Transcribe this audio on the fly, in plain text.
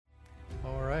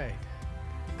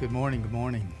Good morning, good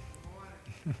morning.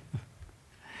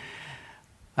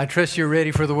 I trust you're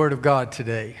ready for the Word of God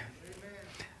today.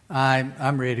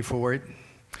 I'm ready for it.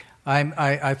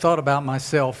 I thought about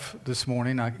myself this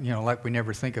morning, like we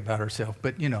never think about ourselves,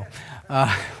 but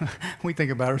we think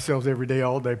about ourselves every day,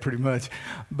 all day pretty much.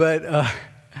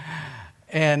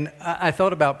 And I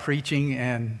thought about preaching,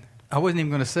 and I wasn't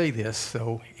even going to say this,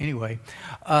 so anyway,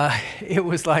 it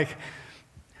was like,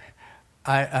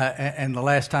 and the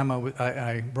last time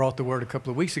I brought the word a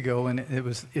couple of weeks ago, and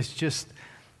it's just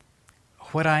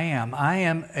what I am. I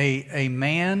am a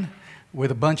man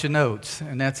with a bunch of notes,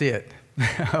 and that's it.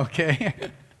 Okay?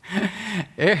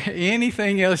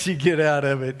 Anything else you get out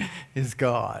of it is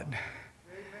God. Amen.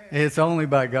 It's only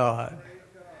by God.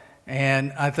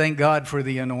 And I thank God for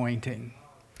the anointing.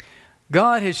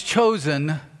 God has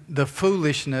chosen the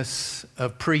foolishness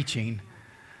of preaching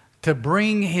to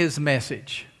bring His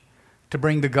message, to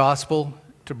bring the gospel,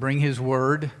 to bring His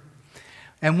word.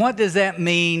 And what does that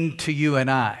mean to you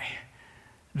and I?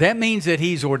 That means that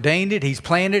He's ordained it, He's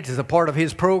planned it as a part of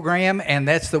His program, and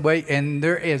that's the way, and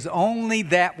there is only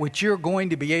that which you're going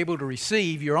to be able to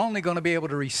receive. You're only going to be able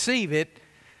to receive it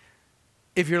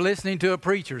if you're listening to a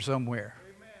preacher somewhere.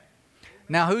 Amen.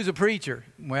 Now, who's a preacher?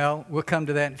 Well, we'll come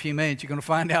to that in a few minutes. You're going to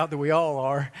find out that we all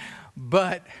are.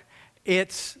 But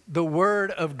it's the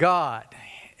Word of God.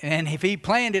 And if He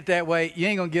planned it that way, you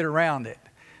ain't going to get around it.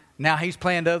 Now, He's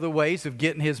planned other ways of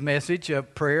getting His message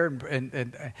of prayer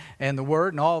and the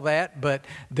Word and all that, but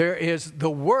there is the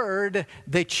Word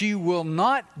that you will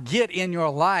not get in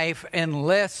your life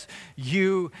unless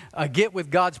you get with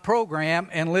God's program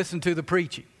and listen to the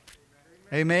preaching.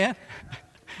 Amen?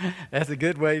 That's a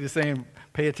good way to say,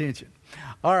 pay attention.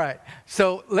 All right,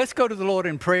 so let's go to the Lord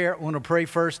in prayer. I want to pray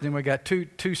first, and then we got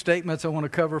two statements I want to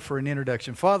cover for an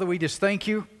introduction. Father, we just thank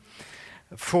You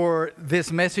for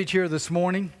this message here this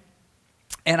morning.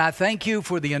 And I thank You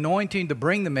for the anointing to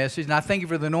bring the message. And I thank You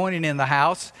for the anointing in the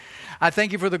house. I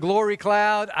thank You for the glory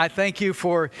cloud. I thank You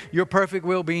for Your perfect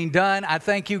will being done. I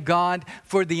thank You, God,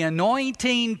 for the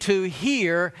anointing to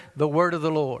hear the word of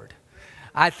the Lord.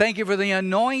 I thank You for the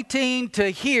anointing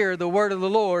to hear the word of the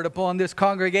Lord upon this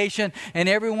congregation and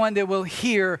everyone that will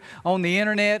hear on the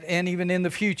internet and even in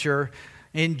the future.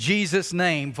 In Jesus'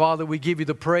 name, Father, we give You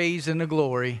the praise and the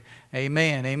glory.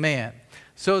 Amen, amen.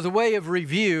 So as a way of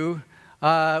review, we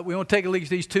want to take at least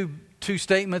these two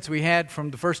statements we had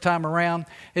from the first time around.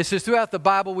 It says, throughout the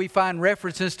Bible, we find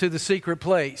references to the secret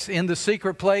place. In the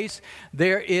secret place,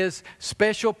 there is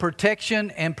special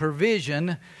protection and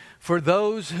provision for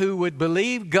those who would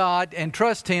believe God and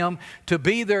trust Him to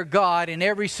be their God in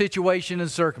every situation and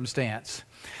circumstance.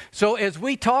 So as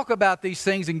we talk about these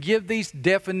things and give these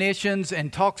definitions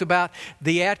and talks about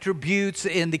the attributes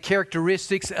and the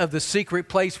characteristics of the secret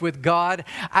place with God,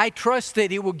 I trust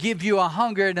that it will give you a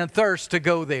hunger and a thirst to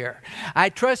go there. I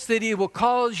trust that it will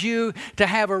cause you to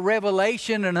have a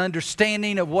revelation and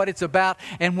understanding of what it's about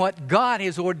and what God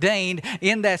has ordained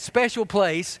in that special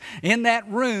place, in that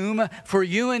room for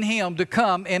you and Him to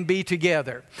come and be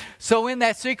together. So in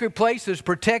that secret place, there's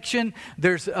protection,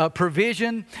 there's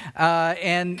provision,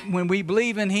 and when we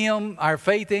believe in Him, our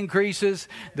faith increases.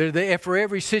 They're there for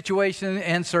every situation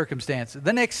and circumstance.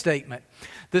 The next statement.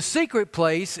 The secret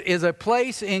place is a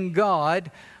place in God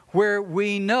where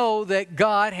we know that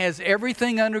God has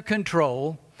everything under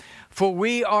control, for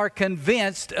we are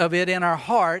convinced of it in our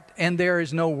heart, and there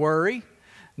is no worry,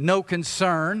 no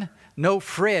concern, no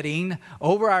fretting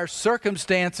over our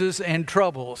circumstances and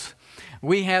troubles.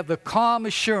 We have the calm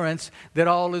assurance that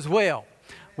all is well.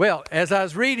 Well, as I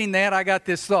was reading that, I got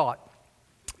this thought.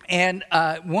 And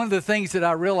one of the things that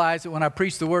I realize that when I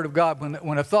preach the Word of God,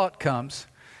 when a thought comes,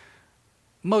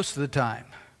 most of the time,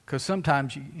 because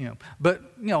sometimes,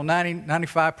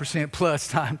 95% plus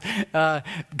time,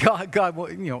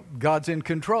 God's in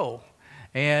control.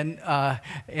 And I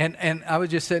was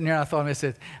just sitting there and I thought, I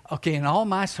said, okay, in all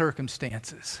my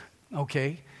circumstances,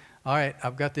 okay, all right,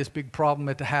 I've got this big problem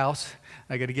at the house.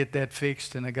 I got to get that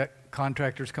fixed, and I got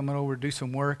contractors coming over to do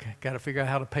some work. Got to figure out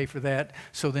how to pay for that.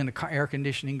 So then the air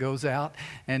conditioning goes out,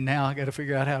 and now I got to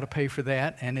figure out how to pay for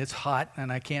that, and it's hot,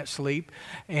 and I can't sleep.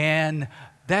 And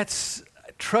that's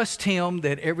trust Him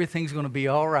that everything's going to be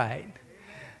all right.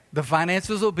 The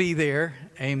finances will be there.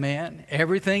 Amen.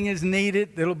 Everything is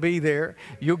needed. It'll be there.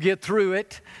 You'll get through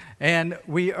it, and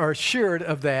we are assured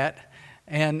of that.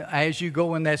 And as you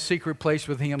go in that secret place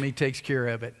with Him, He takes care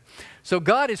of it. So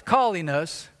God is calling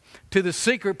us to the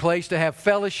secret place to have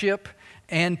fellowship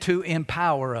and to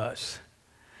empower us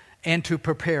and to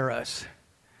prepare us.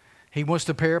 He wants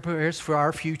to prepare us for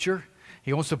our future.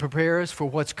 He wants to prepare us for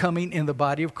what's coming in the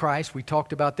body of Christ. We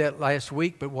talked about that last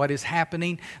week, but what is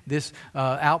happening, this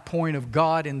outpouring of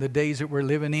God in the days that we're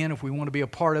living in, if we want to be a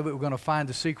part of it, we're going to find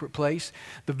the secret place.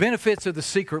 The benefits of the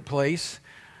secret place,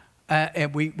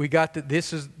 and we got that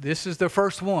this is the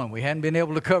first one. We hadn't been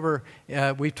able to cover,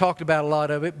 we've talked about a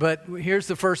lot of it, but here's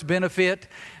the first benefit,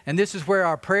 and this is where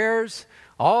our prayers,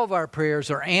 all of our prayers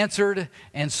are answered,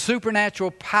 and supernatural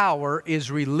power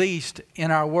is released in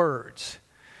our words.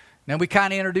 Now, we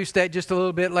kind of introduced that just a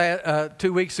little bit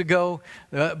 2 weeks ago,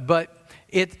 but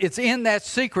it's in that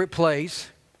secret place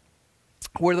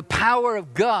where the power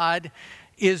of God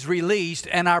is released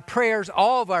and our prayers,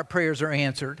 all of our prayers are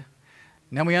answered.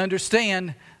 Now, we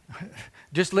understand,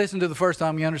 just listen to the first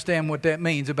time, you understand what that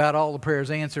means about all the prayers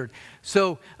answered.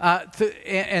 So,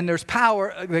 and there's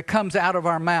power that comes out of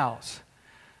our mouths.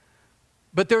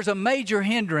 But there's a major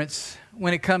hindrance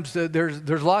when it comes to,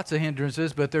 there's lots of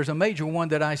hindrances, but there's a major one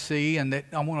that I see and that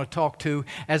I want to talk to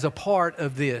as a part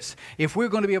of this. If we're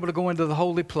going to be able to go into the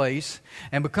holy place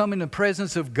and become in the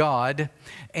presence of God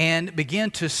and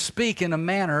begin to speak in a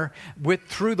manner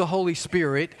through the Holy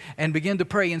Spirit and begin to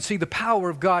pray and see the power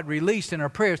of God released in our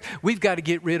prayers, we've got to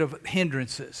get rid of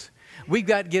hindrances. We've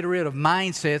got to get rid of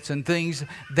mindsets and things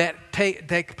that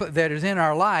is in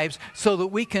our lives so that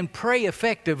we can pray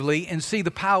effectively and see the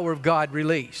power of God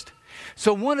released.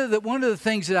 So one of the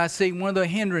things that I see, one of the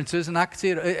hindrances, and I can see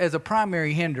it as a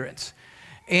primary hindrance,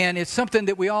 and it's something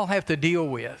that we all have to deal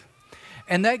with.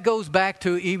 And that goes back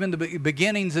to even the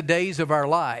beginnings of days of our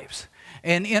lives.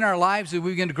 And in our lives, as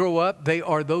we begin to grow up, they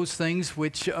are those things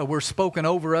which were spoken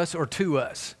over us or to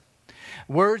us.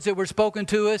 Words that were spoken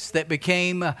to us that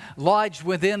became lodged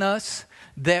within us,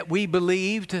 that we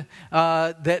believed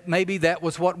that maybe that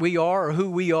was what we are or who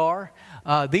we are.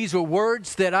 These are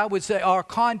words that I would say are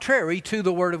contrary to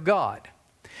the Word of God.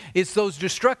 It's those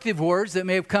destructive words that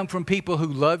may have come from people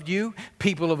who loved you,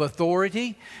 people of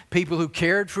authority, people who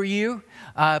cared for you,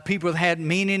 people that had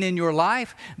meaning in your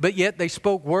life, but yet they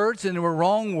spoke words and they were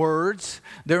wrong words.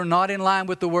 They're not in line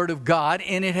with the Word of God,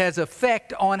 and it has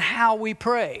effect on how we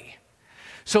pray.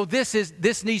 So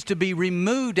this needs to be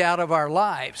removed out of our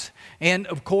lives, and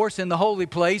of course, in the holy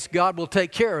place, God will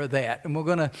take care of that.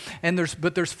 And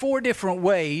there's 4 different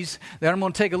ways that I'm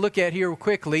going to take a look at here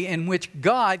quickly, in which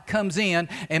God comes in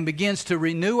and begins to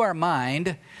renew our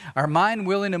mind,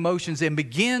 will, and emotions, and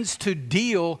begins to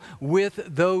deal with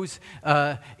those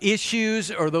issues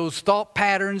or those thought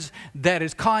patterns that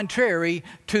is contrary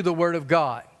to the Word of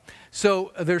God.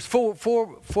 So there's four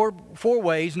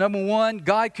ways. Number one,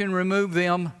 God can remove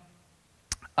them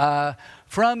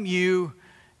from you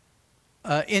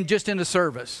in the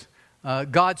service.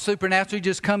 God supernaturally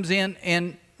just comes in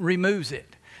and removes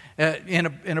it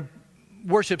in a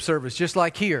worship service, just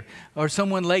like here, or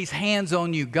someone lays hands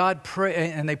on you, God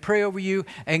pray, and they pray over you,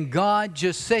 and God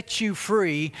just sets you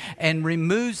free and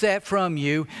removes that from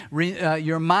you.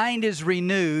 Your mind is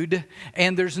renewed,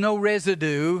 and there's no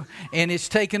residue, and it's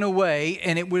taken away,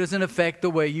 and it doesn't affect the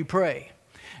way you pray.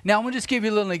 Now, I'm going to just give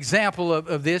you a little example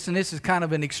of this, and this is kind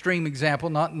of an extreme example,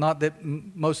 not that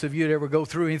most of you would ever go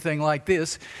through anything like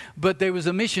this, but there was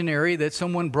a missionary that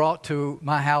someone brought to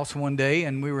my house one day,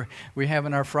 and we were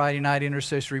having our Friday night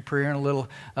intercessory prayer in a little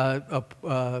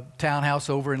townhouse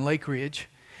over in Lake Ridge,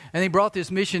 and they brought this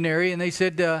missionary, and they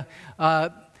said,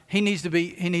 he needs to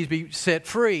be set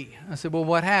free. I said, well,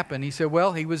 what happened? He said,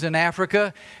 well, he was in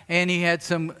Africa, and he had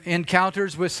some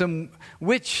encounters with some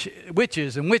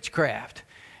witches and witchcraft.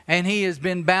 And he has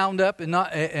been bound up and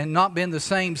not been the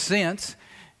same since.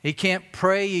 He can't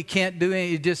pray. He can't do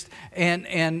anything.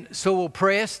 And so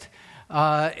oppressed.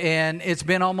 And it's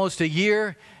been almost a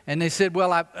year. And they said,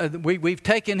 well, we've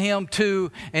taken him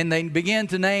to, and they began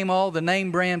to name all the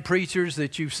name brand preachers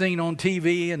that you've seen on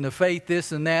TV and the faith,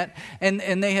 this and that. And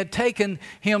they had taken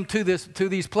him to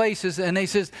these places, and they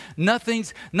says,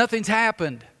 nothing's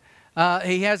happened.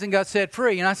 He hasn't got set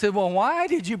free. And I said, well, why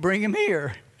did you bring him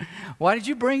here? Why did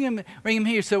you bring him here?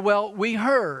 He said, well, we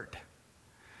heard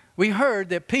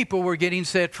that people were getting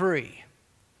set free.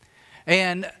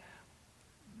 And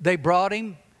they brought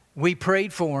him, we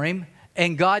prayed for him,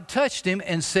 and God touched him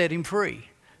and set him free.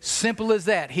 Simple as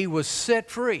that. He was set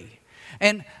free.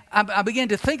 And I began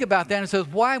to think about that and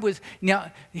said,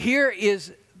 now here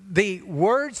is the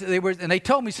words, and they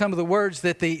told me some of the words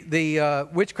that the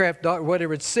witchcraft doctor,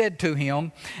 whatever, had said to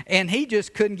him, and he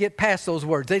just couldn't get past those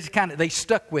words. They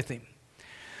stuck with him.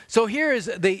 So here is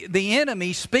the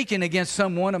enemy speaking against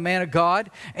someone, a man of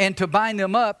God, and to bind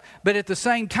them up. But at the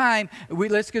same time,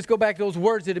 let's just go back to those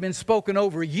words that have been spoken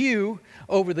over you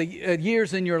over the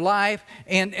years in your life,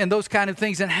 and those kind of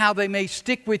things, and how they may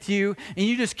stick with you, and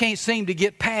you just can't seem to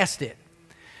get past it.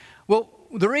 Well,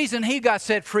 the reason he got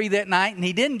set free that night and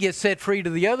he didn't get set free to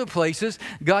the other places,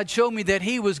 God showed me that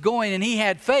he was going and he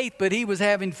had faith, but he was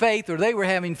having faith, or they were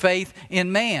having faith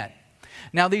in man.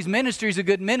 Now, these ministries are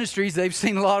good ministries. They've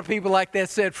seen a lot of people like that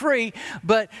set free,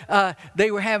 but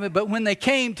but when they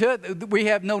came to it, we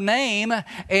have no name,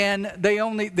 and the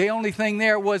only thing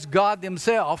there was God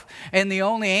Himself, and the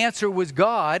only answer was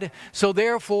God. So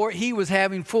therefore, he was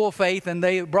having full faith, and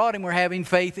they brought him were having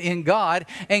faith in God,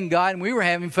 and we were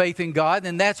having faith in God,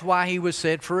 and that's why he was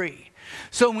set free.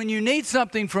 So when you need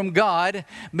something from God,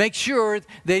 make sure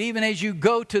that even as you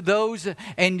go to those,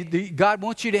 and God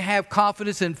wants you to have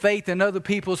confidence and faith in other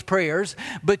people's prayers,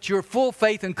 but your full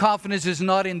faith and confidence is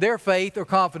not in their faith or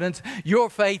confidence. Your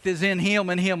faith is in Him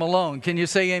and Him alone. Can you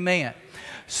say amen?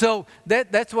 So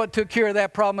that's what took care of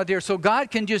that problem out there. So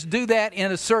God can just do that in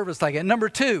a service like that. Number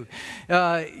 2,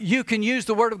 you can use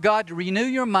the Word of God to renew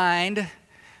your mind,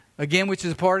 again, which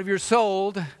is a part of your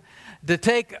soul, to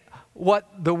take what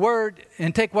the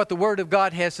Word of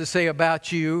God has to say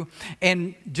about you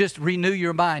and just renew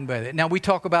your mind with it. Now, we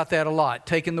talk about that a lot,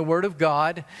 taking the Word of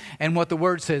God and what the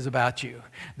Word says about you,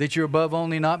 that you're above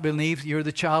only, not beneath. You're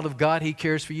the child of God. He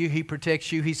cares for you. He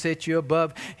protects you. He sets you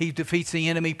above. He defeats the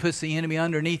enemy, puts the enemy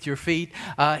underneath your feet.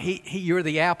 You're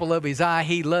the apple of His eye.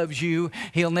 He loves you.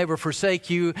 He'll never forsake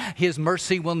you. His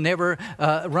mercy will never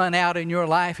run out in your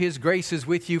life. His grace is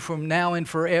with you from now and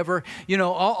forever. You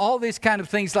know, all these kind of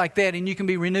things like that, and you can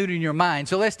be renewed in your mind.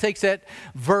 So let's take that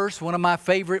verse, one of my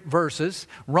favorite verses,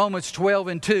 Romans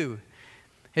 12:2.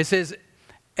 It says,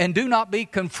 "And do not be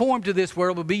conformed to this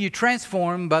world, but be you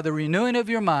transformed by the renewing of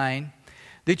your mind,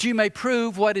 that you may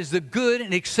prove what is the good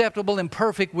and acceptable and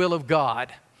perfect will of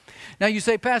God." Now you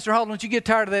say, Pastor Hall, don't you get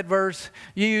tired of that verse?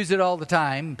 You use it all the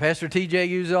time. Pastor TJ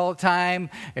uses it all the time.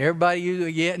 Everybody uses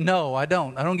it. Yeah, no, I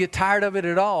don't. I don't get tired of it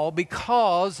at all,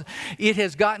 because it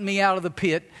has gotten me out of the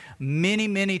pit many,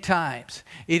 many times.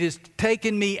 It has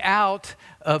taken me out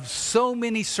of so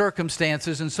many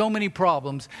circumstances and so many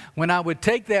problems when I would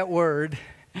take that word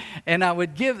and I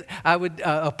would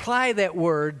apply that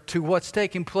word to what's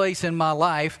taking place in my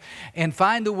life, and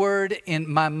find the word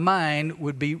in my mind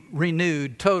would be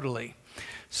renewed totally.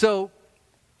 So,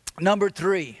 number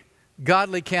 3,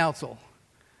 godly counsel.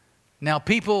 Now,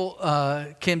 people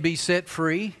can be set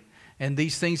free, and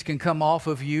these things can come off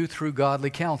of you through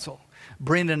godly counsel.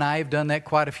 Brenda and I have done that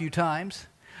quite a few times.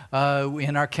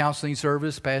 In our counseling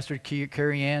service, Pastor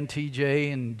Carrie Ann,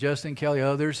 TJ, and Justin Kelly,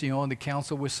 others, on the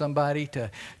counsel with somebody to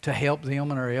help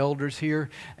them and our elders here.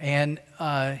 And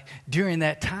during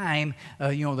that time,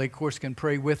 they, of course, can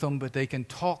pray with them, but they can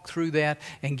talk through that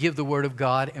and give the Word of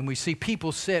God. And we see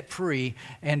people set free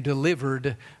and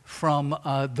delivered from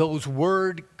those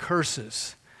word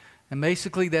curses. And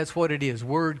basically, that's what it is,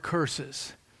 word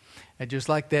curses. And just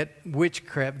like that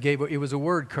witchcraft it was a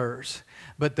word curse.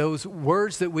 But those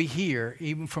words that we hear,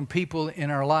 even from people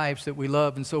in our lives that we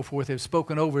love and so forth, have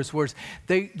spoken over us words,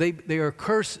 they are a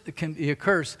curse, can be a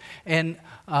curse. And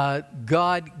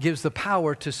God gives the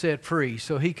power to set free.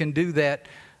 So He can do that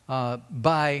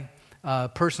by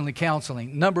personally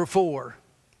counseling. Number 4,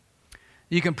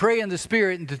 you can pray in the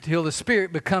Spirit until the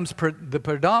Spirit becomes the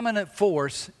predominant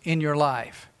force in your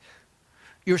life.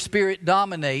 Your spirit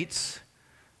dominates,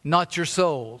 not your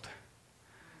soul.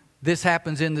 This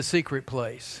happens in the secret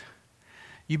place.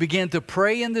 You begin to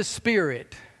pray in the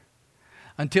Spirit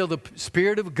until the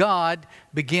Spirit of God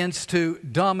begins to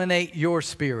dominate your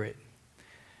spirit.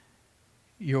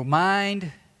 Your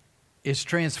mind is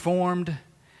transformed,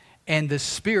 and the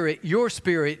Spirit, your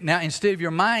spirit, now instead of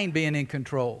your mind being in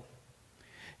control,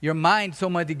 your mind so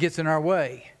much it gets in our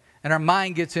way, and our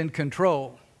mind gets in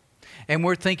control. And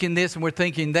we're thinking this and we're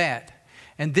thinking that.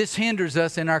 And this hinders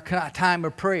us in our time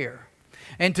of prayer.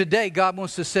 And today, God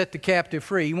wants to set the captive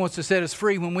free. He wants to set us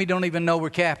free when we don't even know we're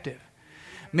captive.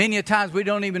 Many a times we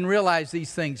don't even realize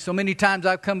these things. So many times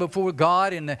I've come before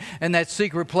God in that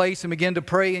secret place and begin to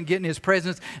pray and get in His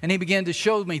presence, and He began to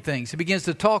show me things. He begins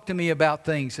to talk to me about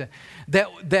things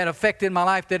that affected my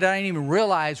life that I didn't even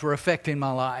realize were affecting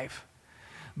my life.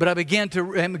 But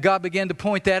God began to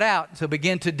point that out, so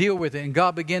began to deal with it, and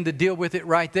God began to deal with it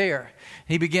right there.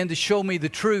 He began to show me the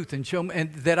truth and show me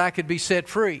that I could be set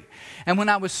free. And when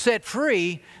I was set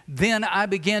free, then I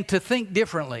began to think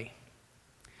differently.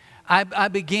 I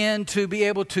began to be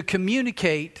able to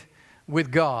communicate with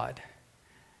God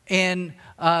and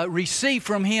receive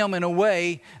from Him in a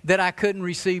way that I couldn't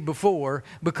receive before,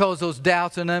 because those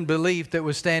doubts and unbelief that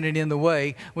was standing in the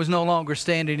way was no longer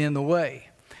standing in the way.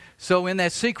 So in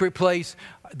that secret place,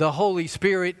 the Holy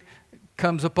Spirit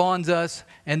comes upon us,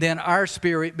 and then our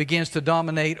spirit begins to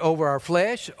dominate over our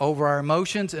flesh, over our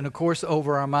emotions, and of course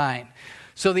over our mind.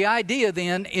 So the idea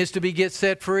then is to get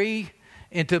set free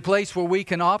into a place where we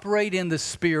can operate in the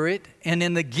Spirit and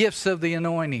in the gifts of the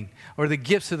anointing or the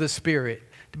gifts of the Spirit.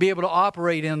 To be able to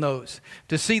operate in those,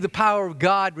 to see the power of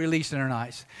God released in our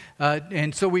lives.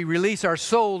 And so we release our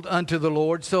soul unto the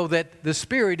Lord so that the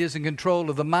Spirit is in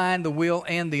control of the mind, the will,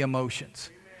 and the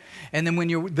emotions. And then when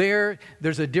you're there,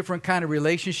 there's a different kind of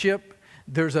relationship.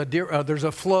 There's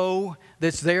a flow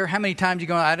that's there. How many times you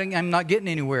go, I'm not getting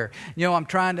anywhere. You know, I'm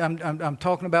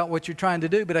talking about what you're trying to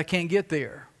do, but I can't get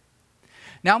there.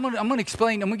 Now I'm going to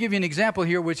explain. I'm going to give you an example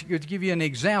here, which will give you an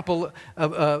example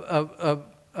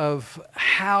of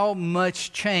how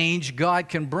much change God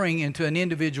can bring into an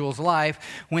individual's life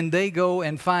when they go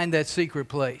and find that secret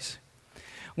place.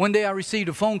 One day I received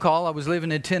a phone call. I was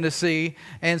living in Tennessee,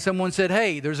 and someone said,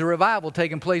 hey, there's a revival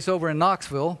taking place over in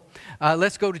Knoxville.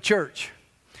 Let's go to church.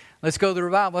 Let's go to the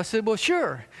revival. I said, well,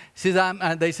 sure.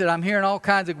 They said, I'm hearing all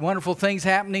kinds of wonderful things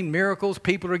happening, miracles,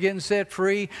 people are getting set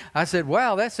free. I said,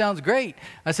 wow, that sounds great.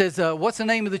 I said, what's the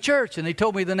name of the church? And they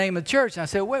told me the name of the church. And I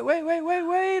said,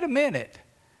 wait a minute.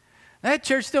 That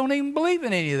church don't even believe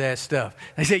in any of that stuff.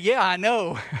 They said, yeah, I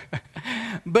know.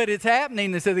 But it's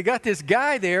happening. They said, they got this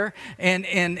guy there, and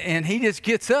he just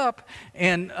gets up,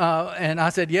 and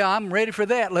I said, yeah, I'm ready for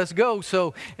that. Let's go.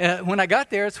 So when I got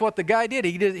there, it's what the guy did.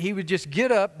 He would just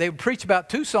get up. They would preach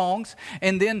about 2 songs,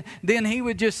 and then he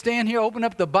would just stand here, open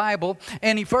up the Bible,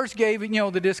 and he first gave,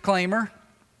 the disclaimer,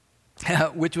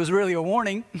 which was really a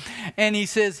warning. And he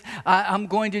says, I'm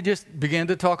going to just begin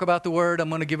to talk about the Word. I'm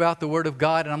going to give out the Word of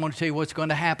God, and I'm going to tell you what's going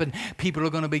to happen. People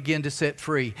are going to begin to set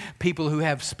free. People who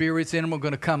have spirits in them are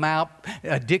going to come out.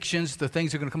 Addictions, the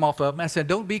things are going to come off of them. I said,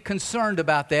 don't be concerned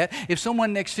about that. If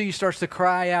someone next to you starts to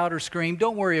cry out or scream,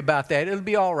 don't worry about that. It'll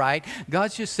be all right.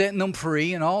 God's just setting them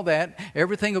free and all that.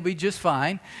 Everything will be just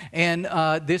fine. And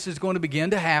this is going to begin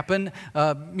to happen.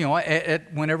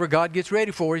 Whenever God gets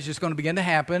ready for it, it's just going to begin to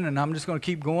happen. And I'm just going to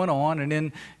keep going on, and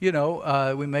then,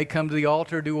 we may come to the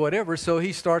altar, do whatever. So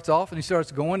he starts off, and he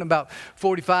starts going about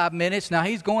 45 minutes. Now,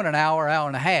 he's going an hour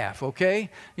and a half, okay?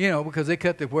 Because they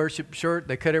cut the worship shirt,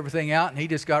 they cut everything out, and he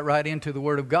just got right into the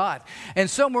Word of God. And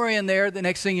somewhere in there, the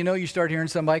next thing you know, you start hearing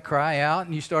somebody cry out,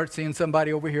 and you start seeing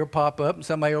somebody over here pop up, and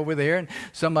somebody over there, and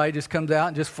somebody just comes out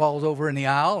and just falls over in the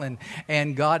aisle,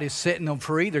 and God is setting them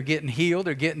free. They're getting healed.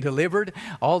 They're getting delivered.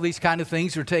 All these kind of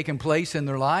things are taking place in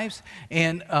their lives,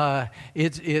 and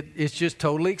it's just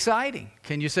totally exciting.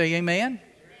 Can you say amen?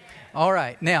 All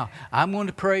right. Now, I'm going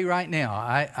to pray right now.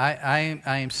 I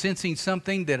am sensing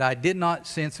something that I did not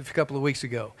sense a couple of weeks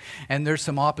ago. And there's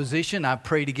some opposition. I've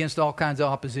prayed against all kinds of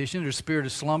opposition. There's a spirit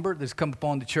of slumber that's come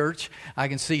upon the church. I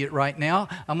can see it right now.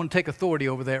 I'm going to take authority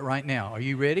over that right now. Are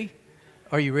you ready?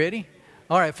 Are you ready?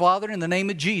 All right, Father, in the name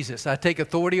of Jesus, I take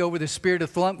authority over the spirit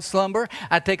of slumber.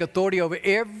 I take authority over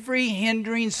every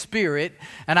hindering spirit,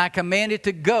 and I command it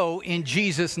to go in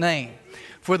Jesus' name.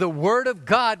 For the Word of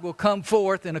God will come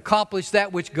forth and accomplish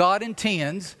that which God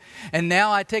intends. And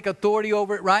now I take authority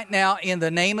over it right now in the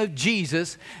name of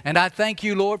Jesus. And I thank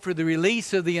you, Lord, for the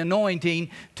release of the anointing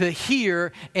to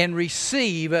hear and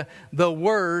receive the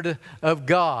Word of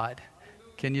God.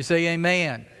 Can you say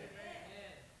amen?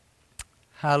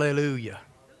 Hallelujah.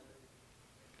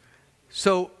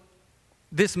 So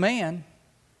this man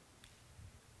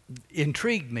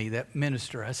intrigued me, that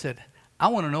minister. I said, I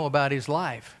want to know about his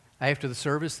life. After the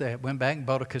service, they went back and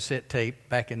bought a cassette tape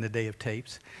back in the day of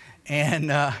tapes.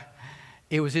 And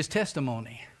it was his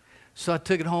testimony. So I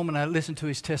took it home and I listened to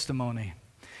his testimony.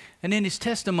 And in his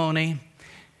testimony,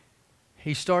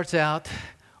 he starts out,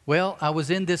 well, I was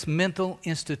in this mental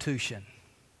institution.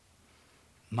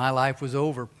 My life was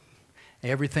over.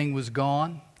 Everything was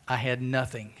gone. I had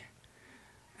nothing.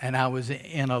 And I was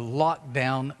in a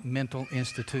lockdown mental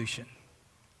institution.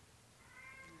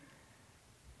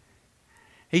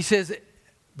 He says,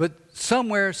 but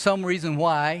somewhere, some reason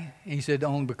why, he said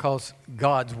only because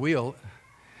God's will,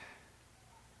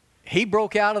 he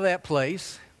broke out of that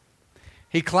place.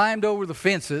 He climbed over the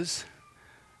fences,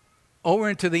 over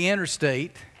into the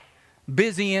interstate,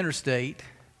 busy interstate.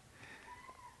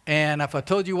 And if I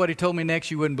told you what he told me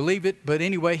next, you wouldn't believe it. But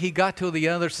anyway, he got to the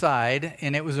other side,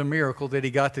 and it was a miracle that he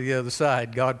got to the other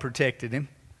side. God protected him.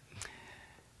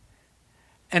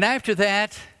 And after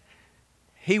that,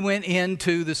 he went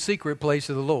into the secret place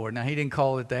of the Lord. Now, he didn't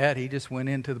call it that. He just went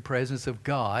into the presence of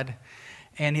God,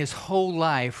 and his whole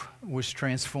life was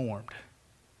transformed.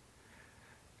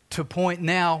 To a point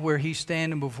now where he's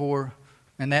standing before,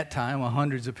 in that time,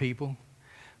 hundreds of people,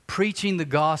 preaching the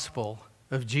gospel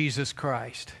of Jesus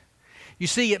Christ. You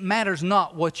see, it matters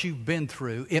not what you've been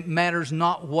through. It matters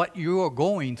not what you're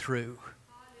going through.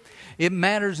 It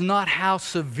matters not how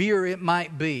severe it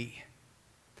might be.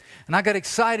 And I got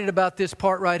excited about this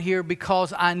part right here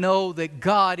because I know that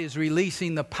God is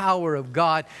releasing the power of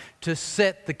God to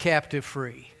set the captive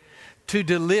free, to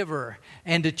deliver,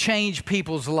 and to change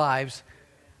people's lives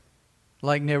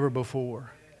like never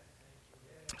before.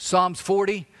 Psalms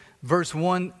 40, verse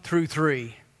 1 through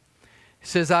 3. It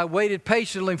says, I waited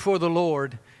patiently for the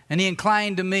Lord, and He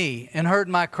inclined to me and heard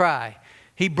my cry.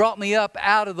 He brought me up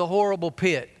out of the horrible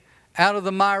pit, out of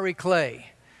the miry clay,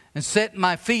 and set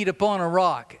my feet upon a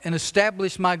rock, and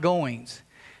established my goings.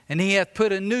 And He hath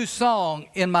put a new song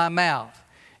in my mouth,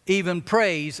 even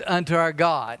praise unto our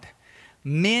God.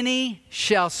 Many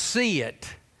shall see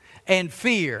it and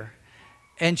fear,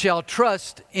 and shall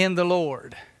trust in the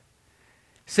Lord.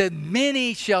 Said,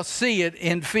 many shall see it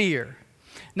and fear.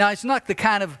 Now, it's not the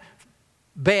kind of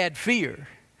bad fear.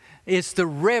 It's the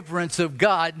reverence of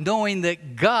God, knowing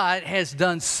that God has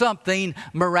done something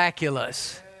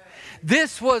miraculous.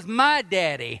 This was my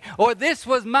daddy, or this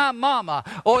was my mama,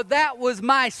 or that was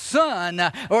my son,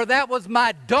 or that was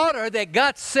my daughter that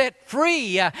got set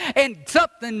free, and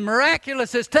something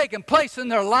miraculous has taken place in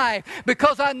their life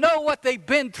because I know what they've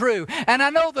been through, and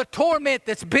I know the torment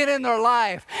that's been in their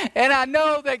life, and I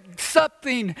know that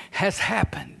something has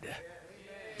happened.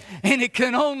 And it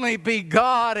can only be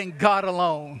God and God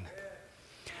alone.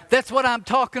 That's what I'm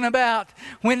talking about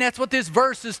when that's what this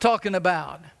verse is talking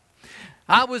about.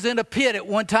 I was in a pit at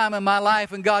one time in my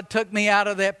life, and God took me out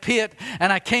of that pit,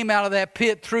 and I came out of that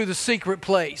pit through the secret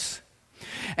place.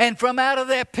 And from out of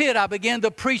that pit, I began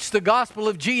to preach the gospel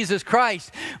of Jesus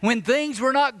Christ. When things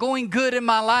were not going good in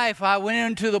my life, I went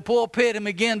into the pulpit and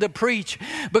began to preach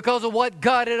because of what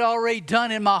God had already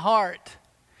done in my heart.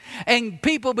 And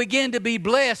people began to be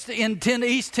blessed in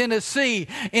East Tennessee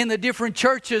in the different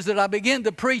churches that I began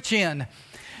to preach in.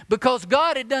 Because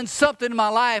God had done something in my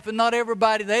life, and not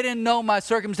everybody, they didn't know my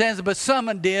circumstances, but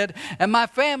someone did. And my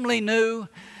family knew,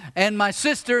 and my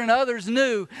sister and others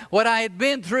knew what I had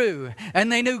been through. And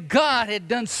they knew God had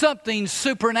done something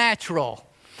supernatural.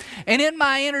 And in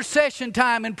my intercession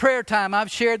time and prayer time, I've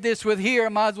shared this with here. I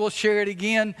might as well share it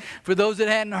again for those that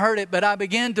hadn't heard it. But I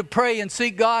began to pray and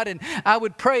seek God, and I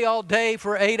would pray all day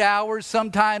for 8 hours.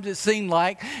 Sometimes it seemed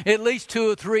like at least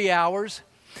 2 or 3 hours.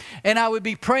 And I would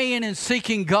be praying and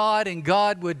seeking God, and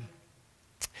God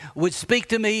would speak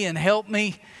to me and help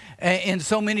me in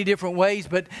so many different ways.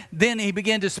 But then He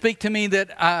began to speak to me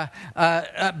that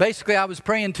basically I was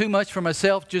praying too much for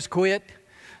myself, just quit.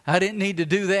 I didn't need to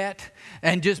do that,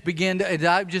 and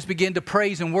I just began to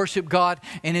praise and worship God.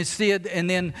 And instead, and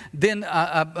then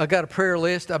I got a prayer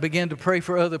list. I began to pray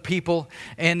for other people,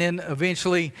 and then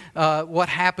eventually, what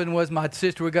happened was my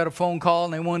sister, we got a phone call,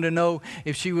 and they wanted to know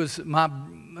if she was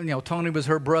Tony was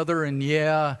her brother, and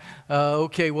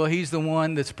okay, well, he's the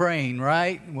one that's praying,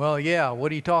 right? Well, yeah.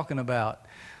 What are you talking about?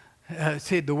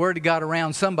 Said the word got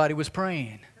around. Somebody was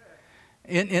praying,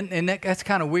 and that's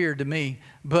kind of weird to me,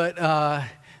 but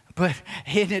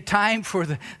isn't it time for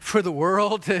the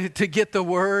world to get the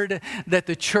word that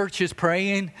the church is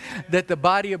praying, that the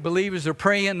body of believers are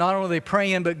praying? Not only are they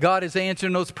praying, but God is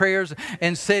answering those prayers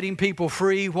and setting people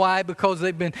free. Why? Because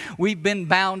we've been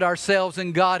bound ourselves,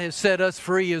 and God has set us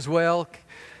free as well.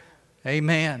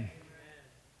 Amen.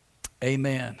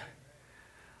 Amen.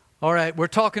 All right, we're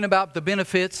talking about the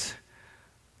benefits,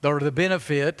 or the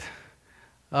benefit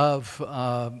of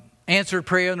answered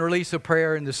prayer and release of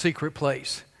prayer in the secret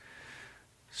place.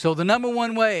 So the number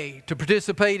one way to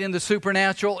participate in the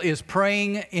supernatural is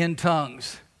praying in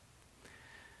tongues.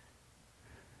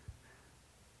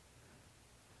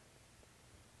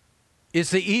 It's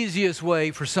the easiest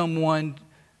way for someone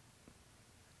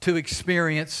to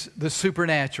experience the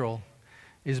supernatural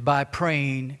is by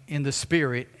praying in the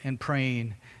Spirit and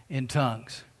praying in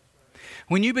tongues.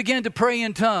 When you begin to pray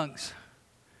in tongues,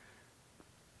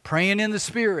 praying in the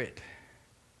Spirit,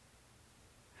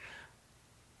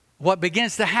 what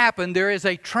begins to happen, there is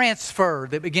a transfer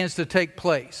that begins to take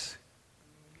place.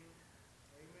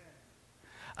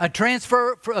 A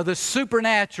transfer of the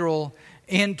supernatural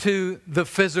into the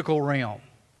physical realm.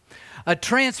 A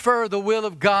transfer of the will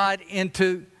of God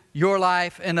into your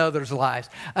life and others' lives.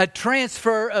 A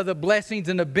transfer of the blessings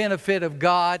and the benefit of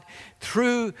God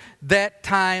through that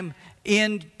time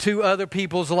into other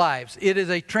people's lives. It is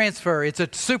a transfer. It's a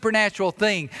supernatural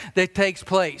thing that takes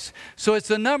place. So it's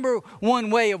the number one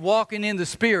way of walking in the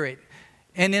Spirit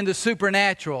and in the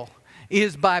supernatural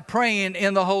is by praying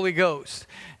in the Holy Ghost.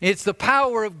 It's the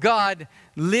power of God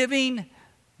living,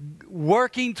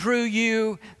 working through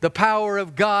you, the power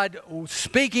of God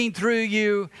speaking through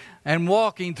you and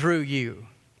walking through you.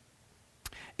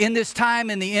 In this time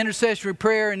in the intercessory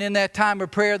prayer and in that time of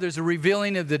prayer, there's a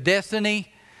revealing of the destiny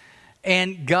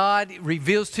And God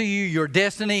reveals to you your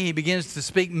destiny. He begins to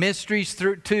speak mysteries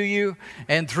to you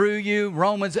and through you.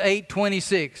 Romans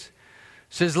 8:26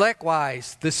 says,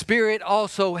 likewise, the Spirit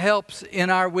also helps in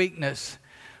our weakness.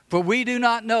 For we do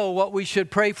not know what we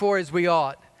should pray for as we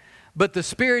ought. But the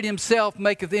Spirit Himself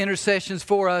maketh intercessions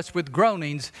for us with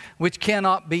groanings which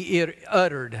cannot be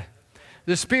uttered.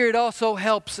 The Spirit also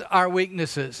helps our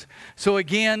weaknesses. So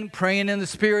again, praying in the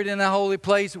Spirit in the holy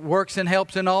place works and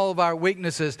helps in all of our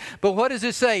weaknesses. But what does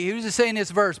it say? Who's it say in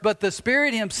this verse? But the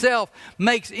Spirit Himself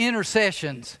makes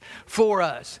intercessions for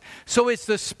us. So it's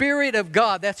the Spirit of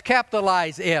God. That's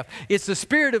capitalized F. It's the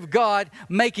Spirit of God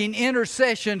making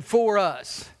intercession for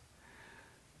us.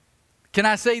 Can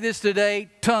I say this today?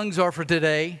 Tongues are for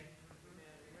today.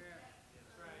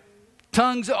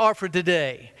 Tongues are for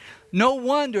today. No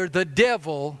wonder the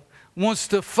devil wants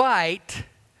to fight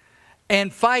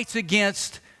and fights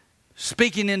against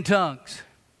speaking in tongues.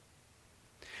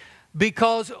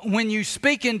 Because when you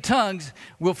speak in tongues,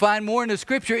 we'll find more in the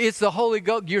Scripture, it's the Holy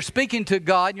Ghost. You're speaking to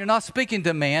God. You're not speaking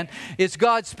to man. It's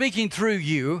God speaking through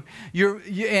you.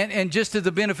 And just to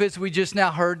the benefits we just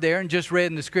now heard there and just read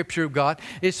in the Scripture of God,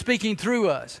 it's speaking through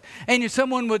us. And if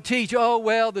someone would teach, oh,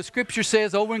 well, the Scripture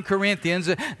says over in Corinthians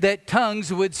that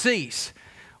tongues would cease.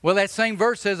 Well, that same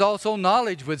verse says also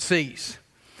knowledge would cease.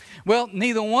 Well,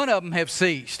 neither one of them have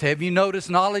ceased. Have you noticed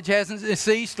knowledge hasn't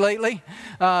ceased lately?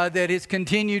 That it's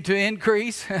continued to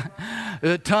increase.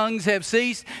 The tongues have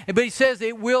ceased. But he says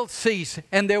it will cease.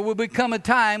 And there will become a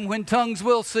time when tongues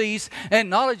will cease and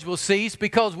knowledge will cease,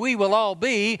 because we will all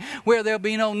be where there'll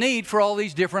be no need for all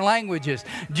these different languages.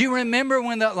 Do you remember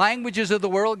when the languages of the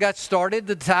world got started,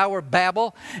 the Tower of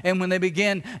Babel? And when they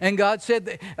began, and God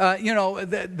said,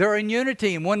 they're in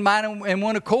unity and one mind and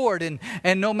one accord.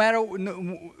 And no matter...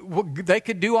 They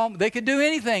could do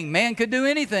anything. Man could do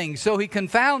anything. So He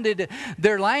confounded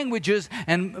their languages,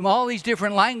 and all these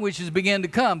different languages began to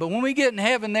come. But when we get in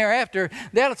heaven thereafter,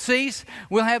 that'll cease.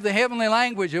 We'll have the heavenly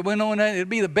language. It'll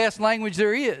be the best language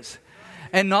there is.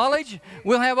 And knowledge,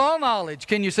 we'll have all knowledge.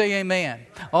 Can you say amen?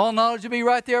 All knowledge will be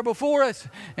right there before us.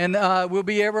 And we'll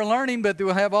be ever learning, but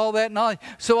we'll have all that knowledge.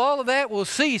 So all of that will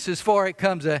cease as far as it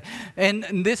comes.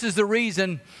 And this is the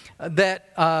reason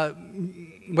that,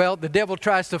 the devil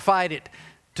tries to fight it,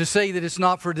 to say that it's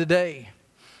not for today.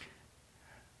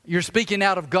 You're speaking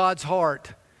out of God's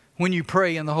heart when you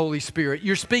pray in the Holy Spirit.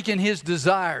 You're speaking His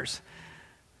desires.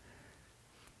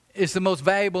 It's the most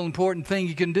valuable, important thing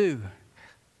you can do.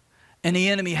 And the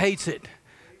enemy hates it.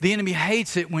 The enemy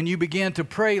hates it when you begin to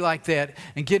pray like that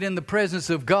and get in the presence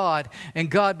of God, and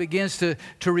God begins to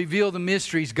reveal the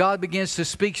mysteries. God begins to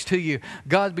speak to you.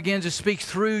 God begins to speak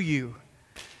through you.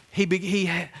 He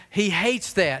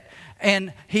hates that.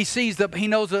 And he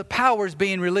knows the power is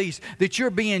being released, that you're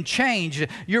being changed.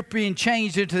 You're being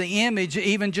changed into the image,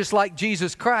 even just like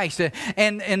Jesus Christ.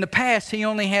 And in the past, He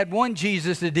only had one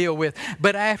Jesus to deal with.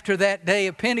 But after that day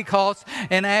of Pentecost,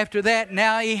 and after that,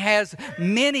 now He has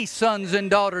many sons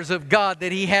and daughters of God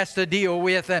that He has to deal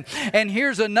with. And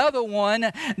here's another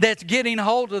one that's getting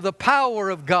hold of the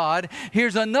power of God.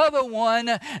 Here's another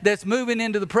one that's moving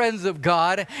into the presence of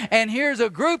God. And here's a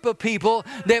group of people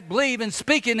that believe in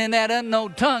speaking in that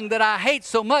unknown tongue that I hate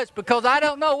so much, because I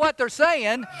don't know what they're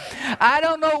saying. I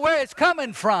don't know where it's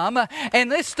coming from.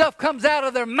 And this stuff comes out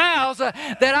of their mouths that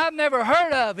I've never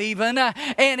heard of even.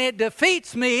 And it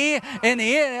defeats me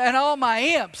and all my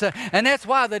imps. And that's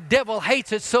why the devil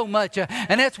hates it so much.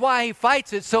 And that's why he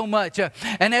fights it so much.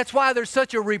 And that's why there's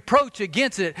such a reproach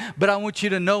against it. But I want you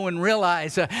to know and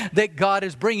realize that God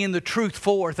is bringing the truth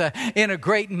forth in a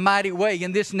great and mighty way.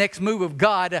 In this next move of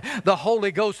God, the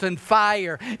Holy Ghost and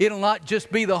fire, it'll not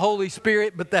just be the Holy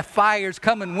Spirit, but the fire's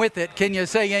coming with it. Can you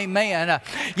say amen?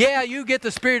 Yeah, you get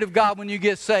the Spirit of God when you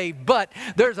get saved, but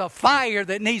there's a fire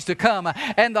that needs to come.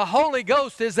 And the Holy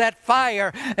Ghost is that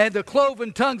fire, and the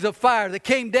cloven tongues of fire that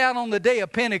came down on the day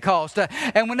of Pentecost.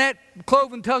 And when that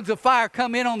cloven tongues of fire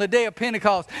come in on the day of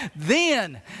Pentecost,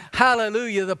 then,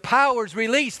 hallelujah, the power's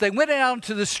released. They went out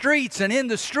into the streets, and in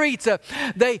the streets,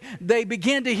 they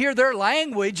began to hear their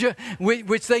language,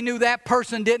 which they knew that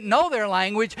person didn't know their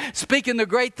language, speaking the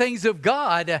great things of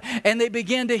God. And they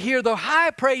began to hear the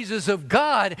high praises of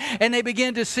God, and they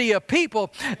began to see a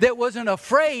people that wasn't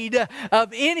afraid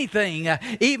of anything.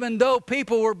 Even though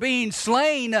people were being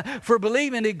slain for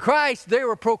believing in Christ, they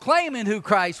were proclaiming who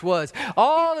Christ was.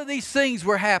 All of these things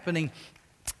were happening,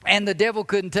 and the devil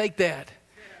couldn't take that.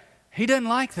 He doesn't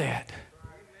like that.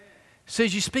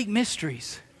 Says you speak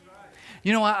mysteries.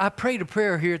 You know, I prayed a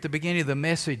prayer here at the beginning of the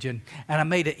message, and I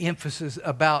made an emphasis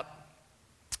about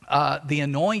the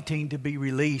anointing to be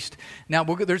released. Now,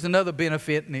 there's another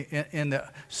benefit in the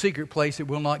secret place that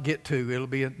we'll not get to. It'll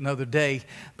be another day,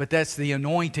 but that's the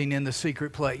anointing in the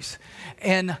secret place.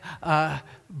 And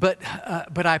but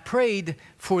I prayed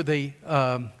for the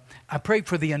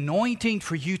anointing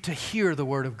for you to hear the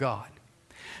Word of God.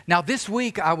 Now, this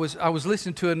week I was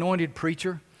listening to an anointed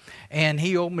preacher. And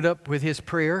he opened up with his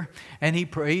prayer, and he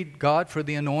prayed God for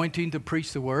the anointing to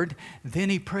preach the word. Then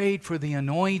he prayed for the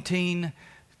anointing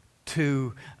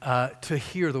to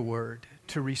hear the word,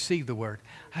 to receive the word.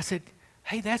 I said,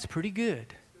 hey, that's pretty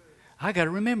good. I got to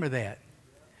remember that.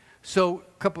 So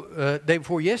day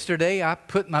before yesterday, I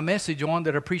put my message on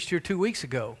that I preached here 2 weeks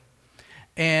ago.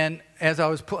 And as I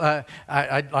was,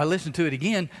 I listened to it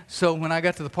again. So when I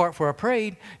got to the part where I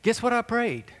prayed, guess what I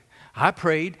prayed? I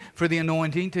prayed for the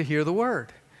anointing to hear the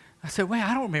word. I said, well,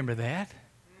 I don't remember that.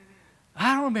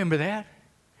 I don't remember that.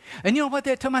 And you know what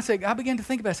that told me? I began to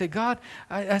think about it. I said, God,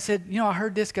 I said, I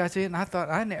heard this guy say it, and I thought,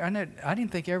 I didn't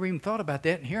think I ever even thought about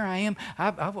that. And here I am.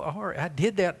 I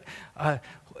did that.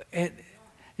 And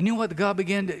you know what God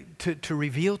began to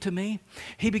reveal to me?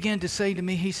 He began to say to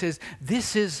me, he says,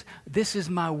 this is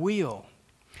my will.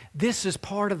 This is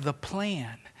part of the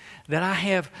plan that I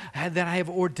have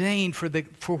ordained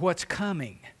for what's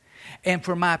coming. And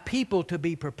for my people to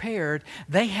be prepared,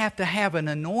 they have to have an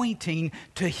anointing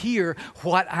to hear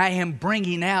what I am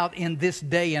bringing out in this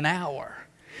day and hour.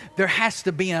 There has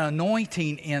to be an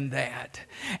anointing in that.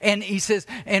 And he says,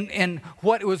 and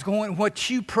what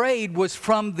you prayed was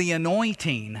from the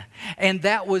anointing. And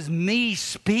that was me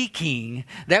speaking.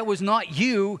 That was not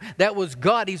you. That was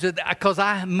God. He said, because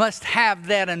I must have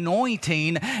that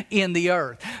anointing in the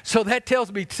earth. So that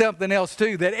tells me something else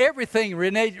too, that everything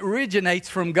originates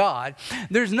from God.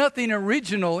 There's nothing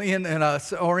original in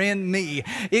us or in me.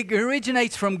 It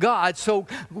originates from God. So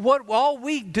all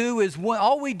we do is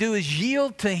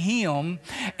yield to Him,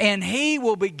 and He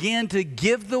will begin to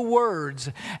give the words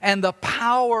and the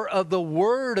power of the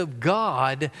Word of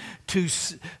God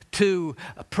to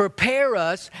prepare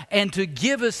us and to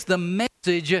give us the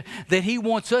message that He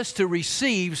wants us to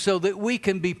receive, so that we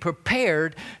can be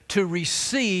prepared to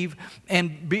receive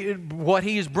what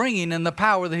He is bringing and the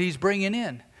power that He's bringing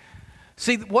in.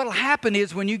 See, what will happen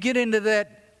is when you get into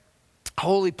that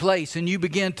holy place and you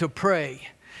begin to pray,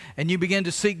 and you begin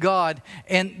to seek God,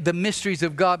 and the mysteries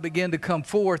of God begin to come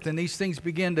forth, and these things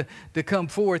begin to come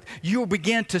forth, you'll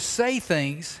begin to say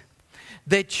things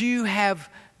that you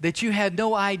had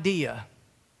no idea.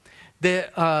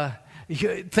 That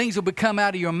things will come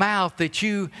out of your mouth that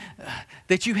you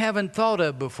haven't thought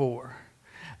of before.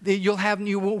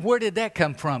 Where did that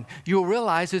come from? You'll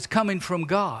realize it's coming from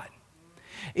God.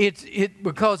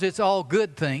 Because it's all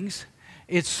good things.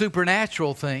 It's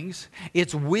supernatural things.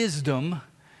 It's wisdom.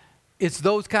 It's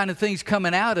those kind of things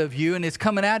coming out of you, and it's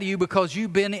coming out of you because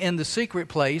you've been in the secret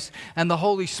place, and the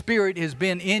Holy Spirit has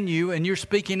been in you, and you're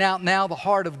speaking out now the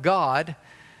heart of God,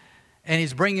 and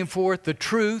He's bringing forth the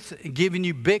truth, giving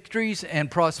you victories and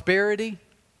prosperity.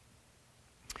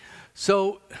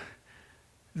 So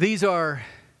these are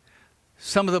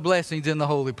some of the blessings in the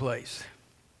holy place.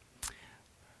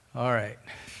 All right.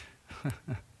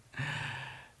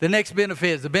 The next benefit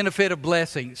is the benefit of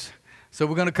blessings. So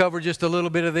we're going to cover just a little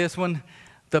bit of this one.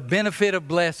 The benefit of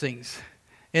blessings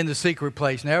in the secret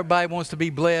place. Now, everybody wants to be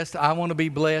blessed. I want to be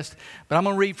blessed. But I'm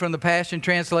going to read from the Passion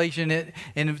Translation.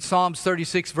 In Psalms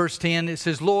 36, verse 10, it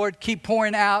says, Lord, keep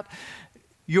pouring out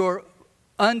your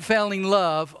unfailing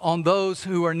love on those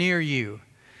who are near you.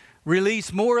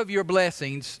 Release more of your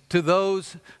blessings to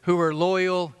those who are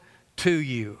loyal to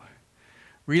you.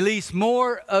 Release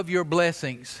more of your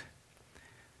blessings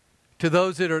to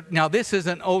those that are, now this is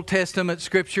an Old Testament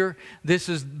scripture. This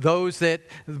is those that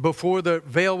before the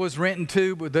veil was rent in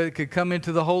two, they could come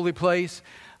into the holy place.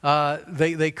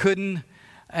 They couldn't.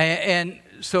 And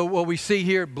so what we see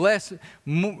here,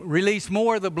 release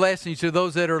more of the blessings to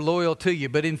those that are loyal to you.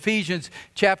 But in Ephesians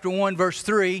chapter 1, verse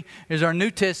 3 is our New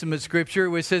Testament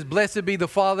scripture, which says, Blessed be the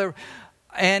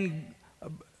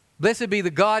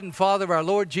God and Father of our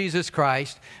Lord Jesus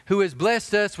Christ, who has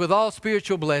blessed us with all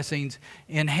spiritual blessings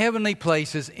in heavenly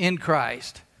places in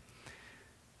Christ.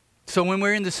 So when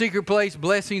we're in the secret place,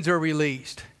 blessings are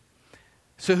released.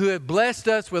 So who have blessed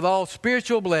us with all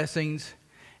spiritual blessings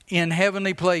in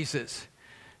heavenly places.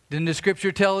 Didn't the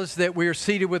scripture tell us that we are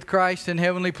seated with Christ in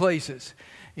heavenly places?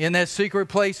 In that secret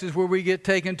place is where we get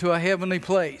taken to a heavenly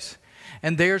place.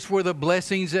 And there's where the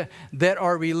blessings that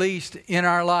are released in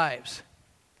our lives.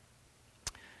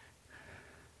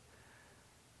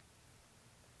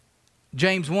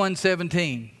 James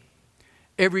 1:17,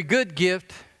 every good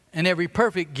gift and every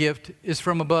perfect gift is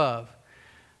from above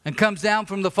and comes down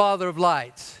from the Father of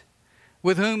lights,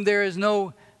 with whom there is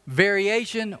no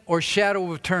variation or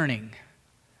shadow of turning.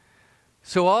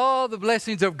 So all the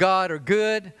blessings of God are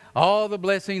good. All the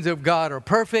blessings of God are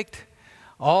perfect.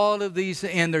 All of these,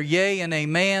 and they're yea and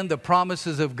amen. The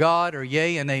promises of God are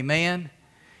yea and amen.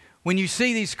 When you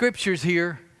see these scriptures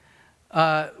here,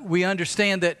 we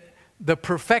understand that the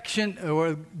perfection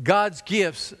or God's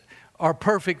gifts are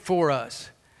perfect for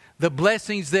us. The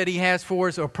blessings that He has for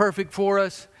us are perfect for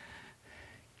us.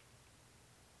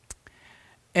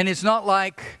 And it's not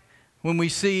like when we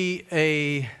see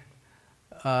a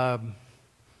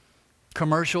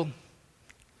commercial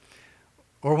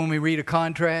or when we read a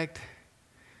contract.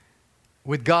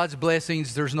 With God's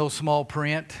blessings, there's no small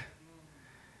print,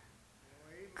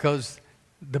 because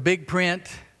the big print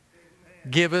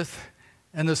giveth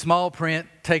and the small print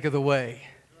taketh away.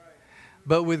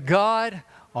 But with God,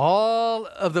 all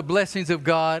of the blessings of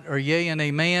God are yea and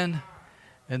amen,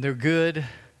 and they're good.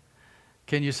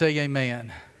 Can you say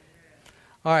amen?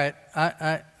 All right,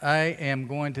 I am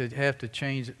going to have to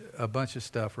change a bunch of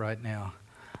stuff right now.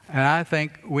 And I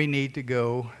think we need to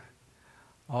go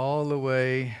all the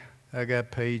way. I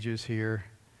got pages here.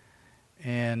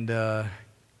 And I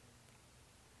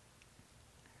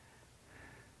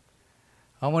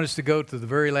want us to go to the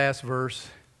very last verse.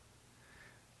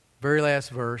 Very last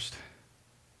verse.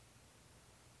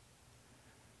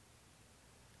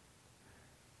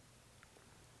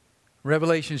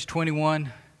 Revelations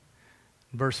 21,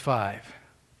 verse 5.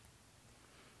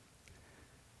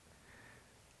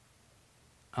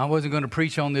 I wasn't going to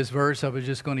preach on this verse. I was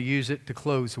just going to use it to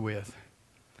close with.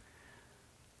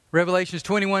 Revelations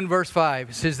 21, verse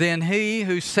 5 says, Then he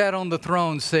who sat on the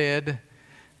throne said,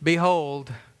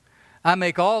 Behold, I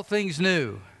make all things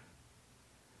new.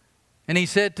 And he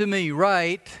said to me,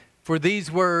 Write, for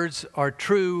these words are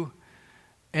true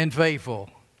and faithful.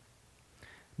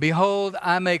 Behold,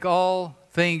 I make all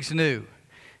things new.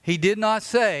 He did not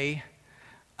say,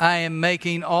 I am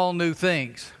making all new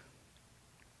things.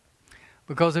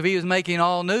 Because if He was making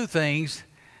all new things,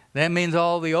 that means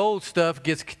all the old stuff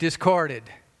gets discarded.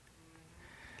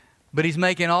 But He's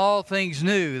making all things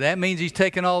new. That means He's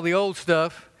taking all the old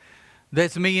stuff.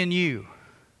 That's me and you.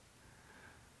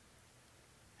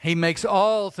 He makes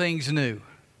all things new.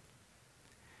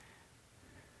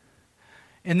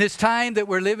 In this time that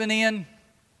we're living in,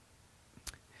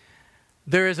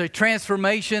 there is a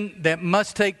transformation that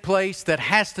must take place, that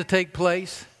has to take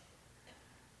place.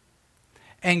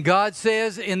 And God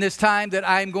says in this time that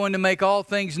I am going to make all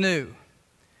things new.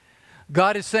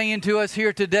 God is saying to us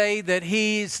here today that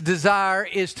His desire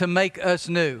is to make us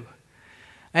new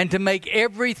and to make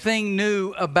everything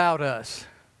new about us.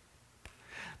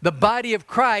 The body of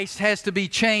Christ has to be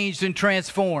changed and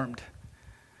transformed.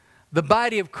 The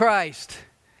body of Christ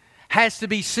has to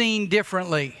be seen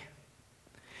differently.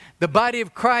 The body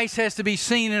of Christ has to be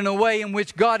seen in a way in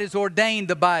which God has ordained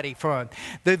the body for.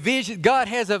 God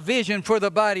has a vision for the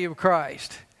body of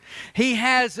Christ.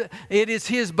 It is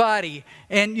His body.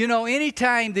 And,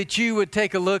 anytime that you would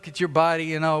take a look at your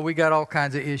body, we got all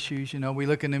kinds of issues. We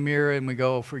look in the mirror and we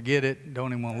go, forget it,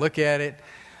 don't even want to look at it.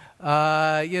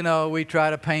 We try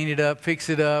to paint it up, fix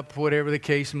it up, whatever the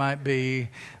case might be,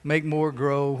 make more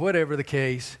grow, whatever the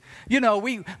case. We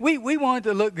want it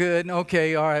to look good.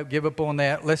 Okay, all right, give up on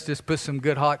that. Let's just put some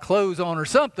good hot clothes on or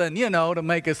something, to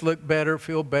make us look better,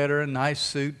 feel better, a nice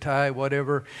suit, tie,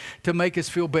 whatever, to make us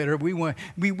feel better. We want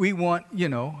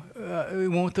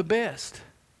the best.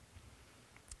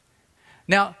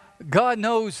 Now, God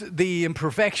knows the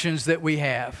imperfections that we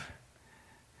have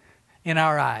in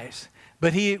our eyes.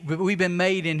 But we've been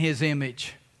made in His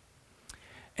image.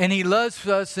 And He loves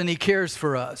us and He cares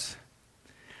for us.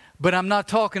 But I'm not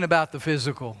talking about the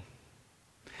physical.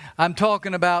 I'm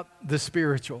talking about the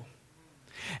spiritual.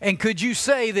 And could you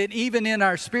say that even in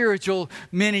our spiritual,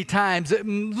 many times, it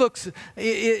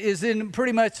is in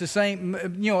pretty much the same,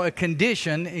 a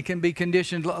condition. It can be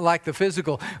conditioned like the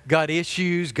physical. Got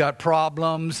issues, got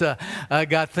problems,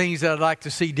 got things that I'd like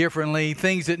to see differently,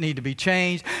 things that need to be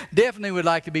changed. Definitely would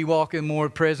like to be walking more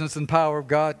presence and power of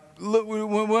God. We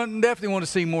definitely want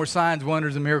to see more signs,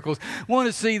 wonders, and miracles. Want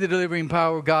to see the delivering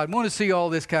power of God. Want to see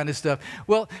all this kind of stuff.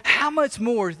 Well, how much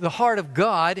more the heart of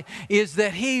God is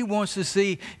that He wants to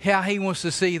see how He wants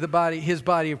to see His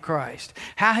body of Christ.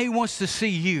 How He wants to see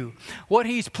you. What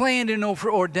He's planned and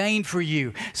ordained for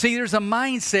you. See, there's a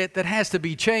mindset that has to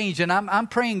be changed. And I'm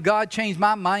praying God change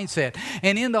my mindset.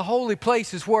 And in the holy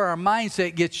places where our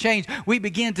mindset gets changed, we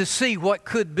begin to see what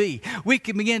could be. We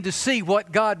can begin to see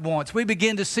what God wants. We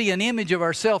begin to see see an image of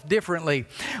ourselves differently.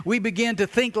 We begin to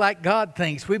think like God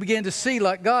thinks. We begin to see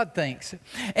like God thinks.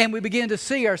 And we begin to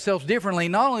see ourselves differently.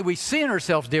 Not only we see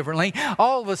ourselves differently,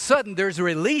 all of a sudden there's a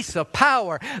release of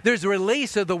power. There's a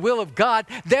release of the will of God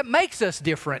that makes us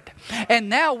different. And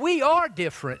now we are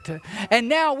different. And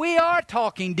now we are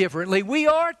talking differently. We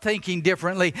are thinking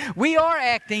differently. We are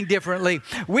acting differently.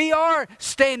 We are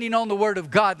standing on the Word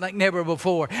of God like never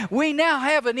before. We now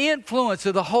have an influence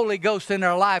of the Holy Ghost in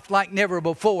our life like never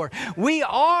before. We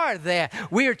are that.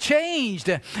 We are changed,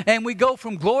 and we go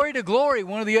from glory to glory.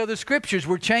 One of the other scriptures,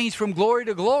 we're changed from glory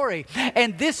to glory.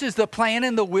 And this is the plan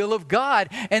and the will of God,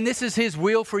 and this is His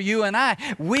will for you and I.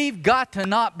 We've got to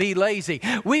not be lazy.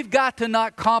 We've got to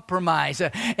not compromise.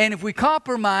 And if we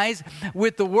compromise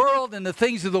with the world and the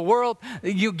things of the world,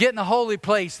 you get in a holy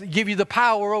place, give you the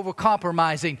power over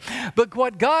compromising. But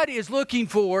what God is looking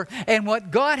for, and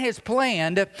what God has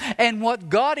planned, and what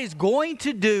God is going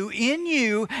to do in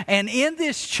you and in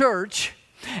this church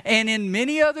and in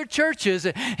many other churches,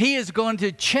 He is going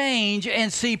to change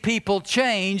and see people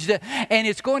changed. And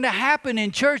it's going to happen in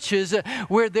churches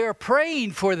where they're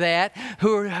praying for that,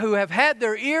 who have had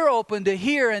their ear open to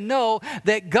hear and know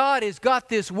that God has got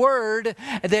this word,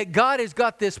 that God has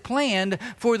got this plan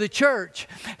for the church.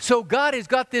 So God has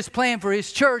got this plan for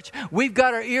His church. We've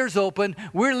got our ears open.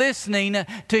 We're listening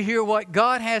to hear what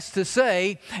God has to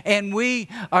say. And we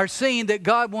are seeing that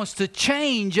God wants to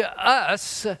change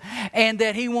us, and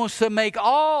that He wants to make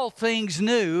all things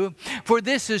new. For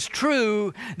this is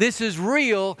true, this is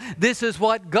real, this is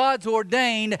what God's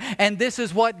ordained, and this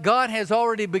is what God has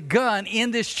already begun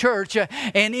in this church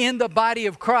and in the body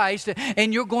of Christ,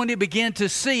 and you're going to begin to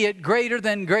see it greater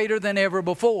than ever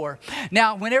before.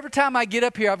 Now, whenever time I get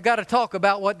up here, I've got to talk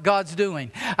about what God's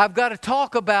doing. I've got to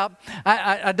talk about,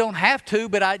 I don't have to,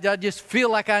 but I just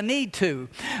feel like I need to,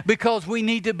 because we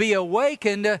need to be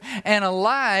awakened and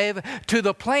alive to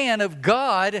the plan of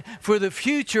God for the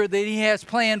future that He has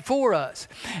planned for us.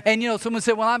 And someone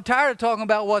said, well, I'm tired of talking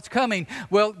about what's coming.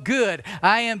 Well, good.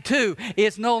 I am too.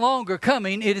 It's no longer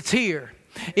coming. It's here.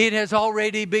 It has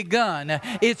already begun.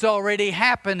 It's already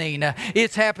happening.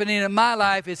 It's happening in my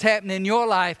life. It's happening in your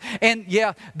life. And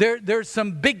yeah, there's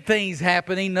some big things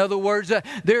happening. In other words,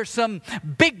 there's some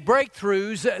big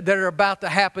breakthroughs that are about to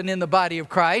happen in the body of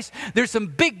Christ. There's some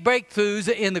big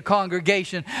breakthroughs in the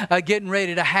congregation getting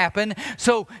ready to happen.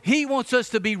 So He wants us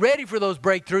to be ready for those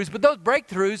breakthroughs. But those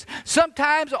breakthroughs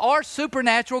sometimes are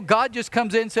supernatural. God just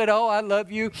comes in and said, oh, I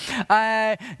love you.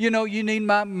 You need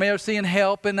my mercy and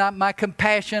help and my compassion.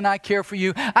 I care for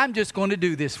you. I'm just going to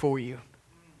do this for you.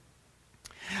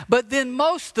 But then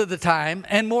most of the time,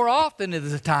 and more often at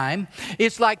the time,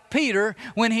 it's like Peter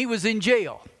when he was in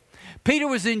jail. Peter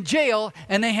was in jail,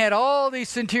 and they had all these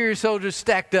centurion soldiers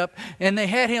stacked up, and they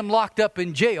had him locked up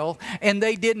in jail, and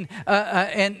they didn't.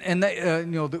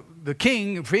 The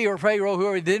king, Pharaoh,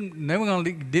 whoever didn't want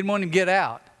him to get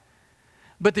out.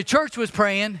 But the church was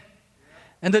praying,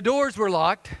 and the doors were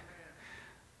locked.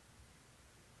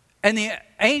 And the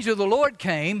angel of the Lord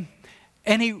came,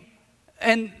 and he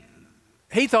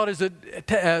thought it was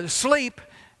asleep,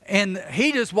 and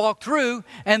he just walked through,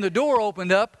 and the door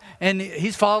opened up, and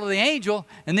he's followed the angel,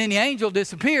 and then the angel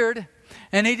disappeared,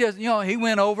 and he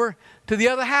went over to the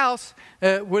other house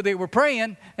where they were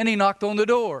praying, and he knocked on the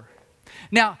door.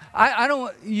 Now, I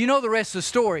don't, the rest of the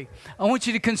story. I want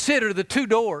you to consider the two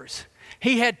doors.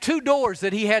 He had two doors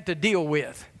that he had to deal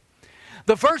with.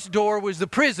 The first door was the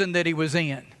prison that he was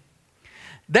in.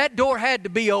 That door had to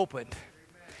be opened.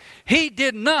 He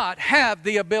did not have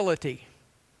the ability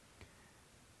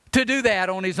to do that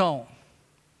on his own.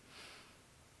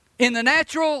 In the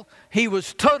natural, he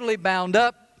was totally bound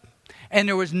up, and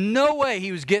there was no way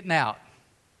he was getting out.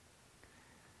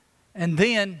 And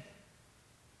then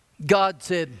God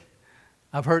said,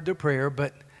 I've heard the prayer,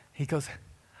 but He goes,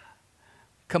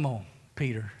 come on,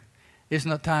 Peter. It's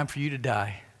not time for you to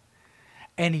die.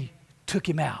 And He took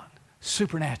him out.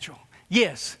 Supernatural.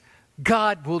 Yes,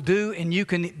 God will do, and you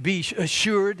can be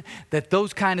assured that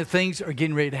those kind of things are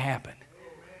getting ready to happen.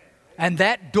 And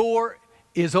that door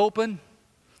is open,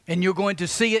 and you're going to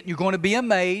see it, and you're going to be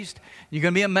amazed. You're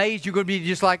going to be amazed. You're going to be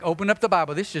just like, open up the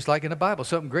Bible. This is just like in the Bible,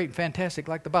 something great and fantastic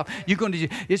like the Bible. It's going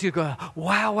to go,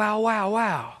 wow, wow, wow,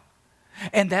 wow.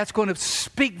 And that's going to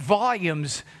speak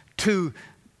volumes to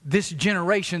this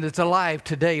generation that's alive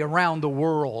today around the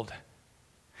world.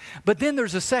 But then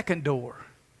there's a second door.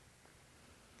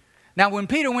 Now, when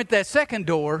Peter went that second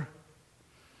door,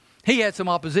 he had some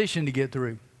opposition to get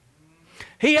through.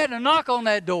 He had to knock on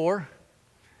that door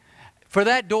for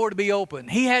that door to be open.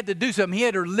 He had to do something. He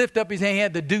had to lift up his hand. He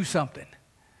had to do something.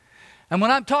 And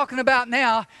what I'm talking about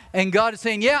now, and God is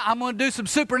saying, yeah, I'm going to do some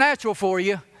supernatural for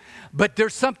you, But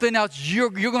there's something else. You're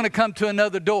going to come to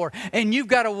another door, and you've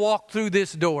got to walk through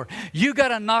this door. You've got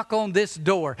to knock on this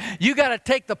door. You've got to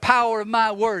take the power of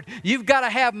my word. You've got to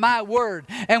have my word.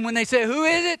 And when they say, who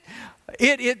is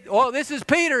it? Oh, this is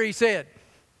Peter, he said.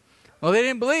 Well, they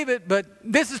didn't believe it, but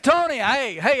this is Tony.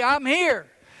 Hey, I'm here.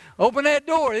 Open that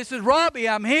door. This is Robbie.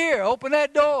 I'm here. Open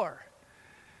that door.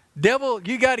 Devil,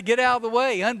 you got to get out of the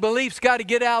way. Unbelief's got to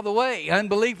get out of the way.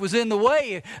 Unbelief was in the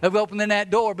way of opening that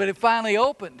door, but it finally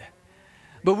opened.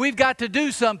 But we've got to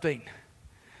do something.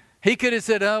 He could have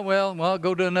said, oh, well, I'll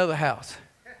go to another house.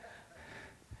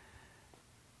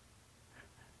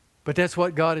 But that's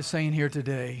what God is saying here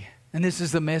today. And this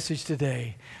is the message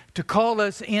today. To call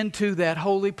us into that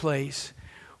holy place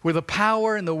where the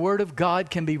power and the Word of God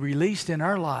can be released in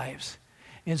our lives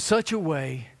in such a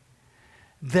way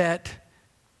that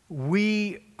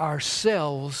we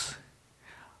ourselves,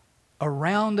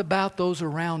 around about those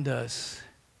around us,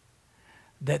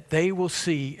 that they will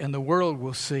see and the world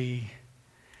will see.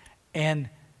 And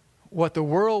what the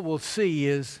world will see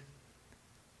is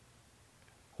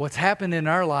what's happened in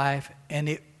our life, and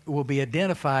it will be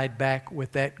identified back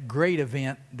with that great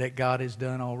event that God has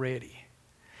done already.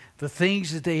 The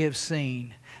things that they have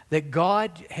seen, that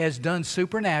God has done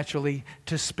supernaturally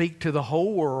to speak to the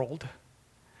whole world,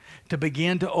 to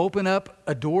begin to open up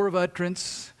a door of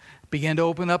utterance, begin to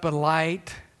open up a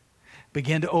light,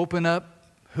 begin to open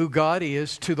up who God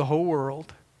is to the whole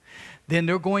world. Then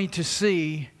they're going to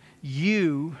see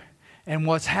you and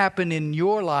what's happened in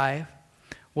your life,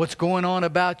 what's going on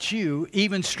about you.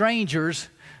 Even strangers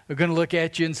are going to look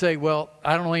at you and say, well,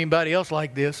 I don't know anybody else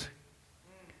like this.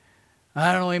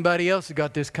 I don't know anybody else who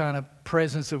got this kind of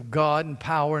presence of God and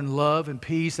power and love and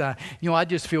peace. I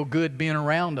just feel good being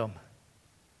around them.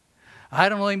 I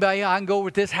don't know anybody else. I can go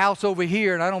with this house over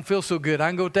here and I don't feel so good. I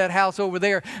can go with that house over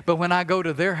there. But when I go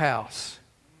to their house,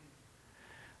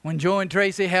 when Joe and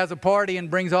Tracy has a party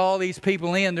and brings all these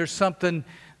people in, there's something,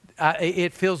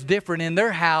 it feels different in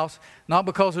their house. Not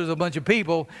because there's a bunch of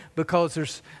people,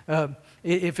 because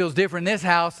it feels different in this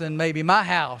house than maybe my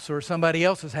house or somebody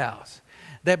else's house.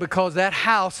 That because that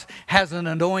house has an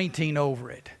anointing over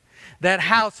it. That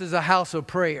house is a house of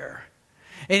prayer.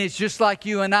 And it's just like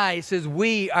you and I. It says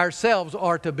we ourselves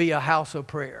are to be a house of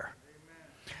prayer.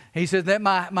 Amen. He says that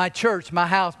my church, my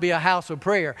house, be a house of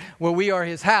prayer. Well, we are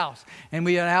His house. And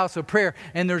we are a house of prayer.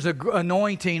 And there's an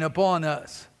anointing upon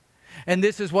us. And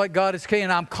this is what God is saying.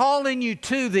 I'm calling you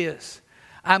to this.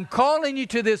 I'm calling you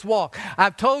to this walk.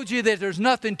 I've told you that there's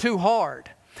nothing too hard.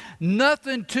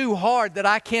 Nothing too hard that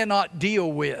I cannot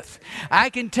deal with. I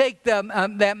can take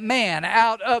that man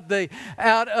out of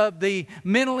the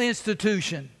mental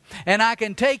institution. And I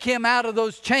can take him out of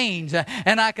those chains.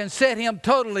 And I can set him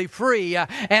totally free.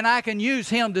 And I can use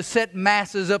him to set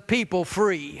masses of people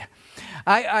free.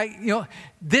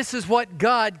 This is what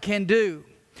God can do.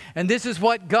 And this is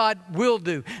what God will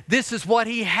do. This is what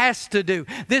He has to do.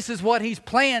 This is what He's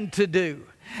planned to do.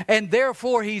 And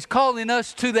therefore, He's calling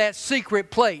us to that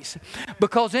secret place.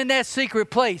 Because in that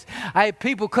secret place, I have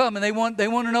people come and they want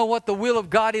to know what the will of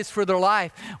God is for their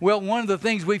life. Well, one of the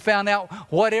things we found out,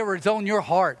 whatever is on your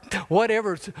heart,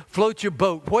 whatever floats your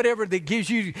boat, whatever that gives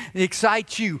you,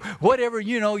 excites you, whatever,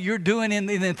 you're doing in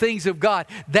the things of God,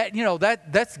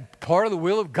 that's part of the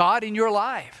will of God in your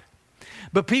life.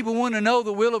 But people want to know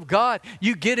the will of God.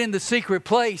 You get in the secret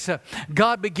place.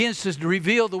 God begins to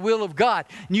reveal the will of God.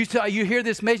 And you hear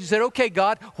this message and say, okay,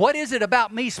 God, what is it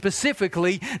about me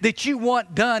specifically that you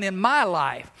want done in my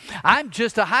life? I'm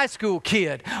just a high school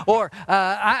kid. Or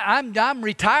I'm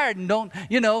retired and don't,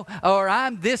 or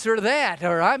I'm this or that.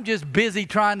 Or I'm just busy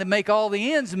trying to make all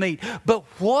the ends meet. But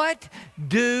what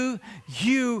do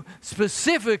you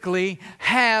specifically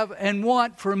have and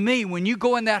want for me? When you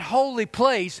go in that holy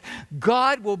place, God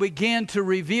will begin to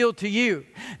reveal to you.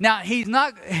 Now, He's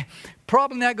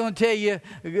probably not going to tell you,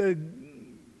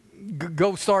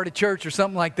 go start a church or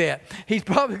something like that. He's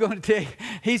probably going to tell you,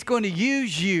 He's going to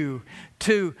use you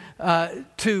to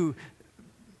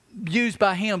use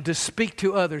by Him to speak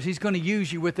to others. He's going to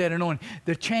use you with that anointing,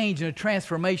 the change and the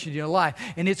transformation in your life.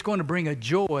 And it's going to bring a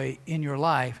joy in your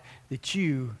life that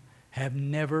you have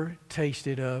never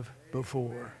tasted of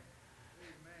before.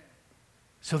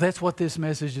 So that's what this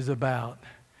message is about.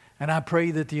 And I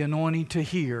pray that the anointing to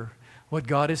hear what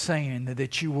God is saying,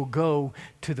 that you will go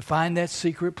to find that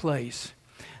secret place.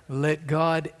 Let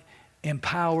God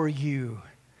empower you.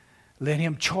 Let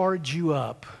Him charge you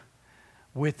up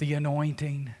with the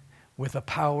anointing, with the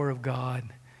power of God,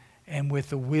 and with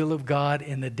the will of God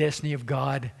and the destiny of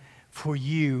God for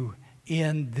you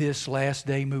in this last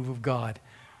day move of God.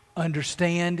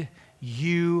 Understand,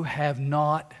 you have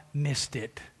not missed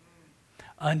it.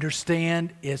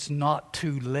 Understand it's not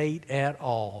too late at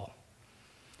all.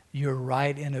 You're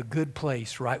right in a good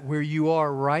place, right where you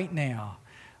are right now.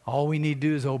 All we need to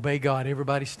do is obey God.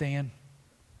 Everybody stand.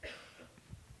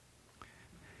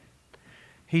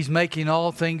 He's making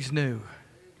all things new.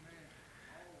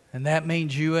 And that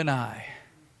means you and I.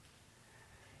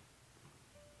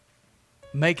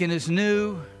 Making us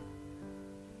new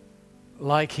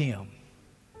like Him.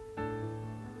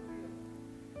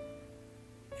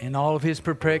 In all of His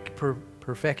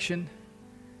perfection.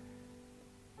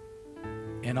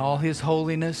 In all His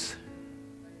holiness.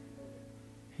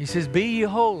 He says, be ye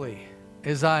holy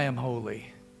as I am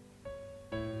holy.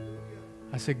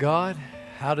 I said, God,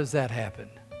 how does that happen?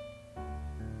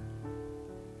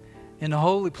 In the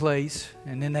holy place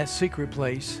and in that secret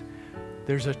place,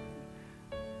 there's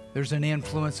an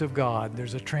influence of God.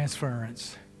 There's a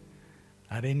transference.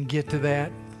 I didn't get to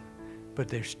that, but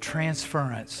there's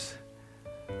transference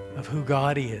of who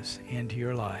God is into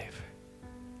your life.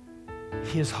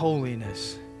 His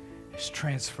holiness is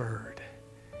transferred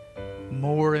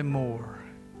more and more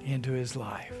into his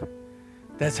life.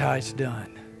 That's how it's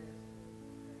done.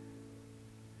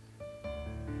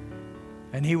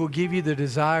 And he will give you the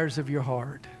desires of your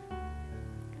heart.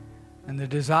 And the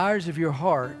desires of your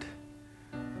heart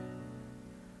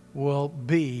will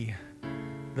be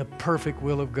the perfect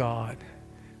will of God,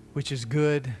 which is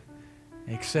good,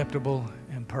 acceptable,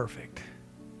 and perfect.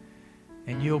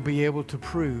 And you'll be able to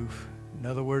prove, in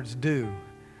other words, do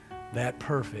that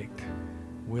perfect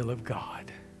will of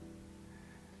God.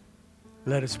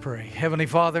 Let us pray. Heavenly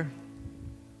Father,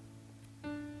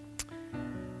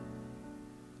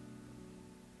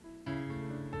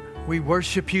 we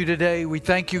worship you today. We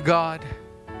thank you, God.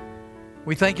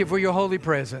 We thank you for your holy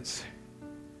presence.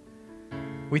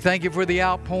 We thank you for the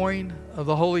outpouring of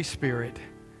the Holy Spirit.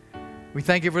 We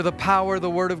thank you for the power of the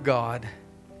Word of God.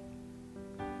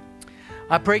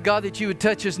 I pray, God, that you would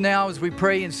touch us now as we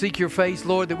pray and seek your face,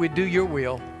 Lord, that we do your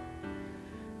will.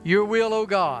 Your will, O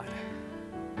God,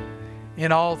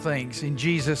 in all things, in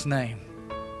Jesus' name.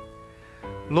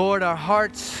 Lord, our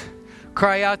hearts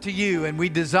cry out to you, and we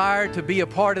desire to be a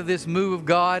part of this move of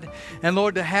God, and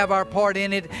Lord, to have our part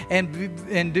in it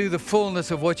and do the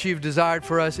fullness of what you've desired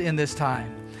for us in this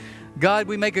time. God,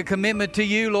 we make a commitment to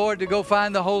you, Lord, to go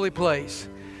find the holy place,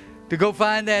 to go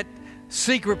find that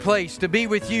secret place, to be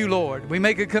with you, Lord. We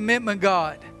make a commitment,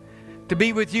 God, to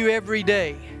be with you every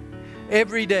day.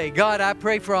 Every day. God, I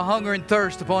pray for a hunger and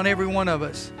thirst upon every one of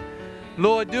us.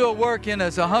 Lord, do a work in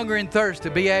us, a hunger and thirst to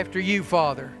be after you,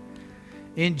 Father.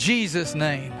 In Jesus'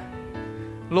 name.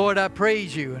 Lord, I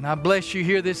praise you and I bless you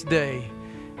here this day.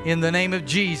 In the name of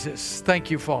Jesus.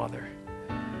 Thank you, Father.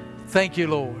 Thank you,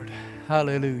 Lord.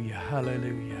 Hallelujah.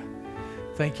 Hallelujah.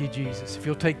 Thank you, Jesus. If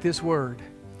you'll take this word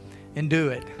and do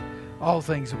it, all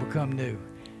things will become new.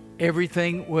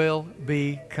 Everything will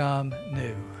become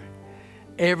new.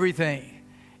 Everything.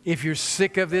 If you're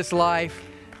sick of this life,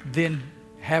 then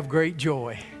have great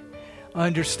joy.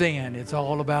 Understand it's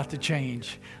all about to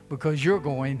change, because you're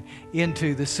going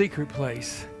into the secret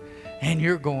place and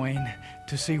you're going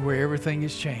to see where everything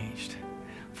is changed.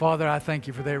 Father, I thank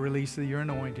you for that release of your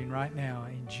anointing right now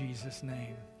in Jesus'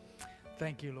 name.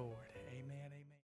 Thank you, Lord.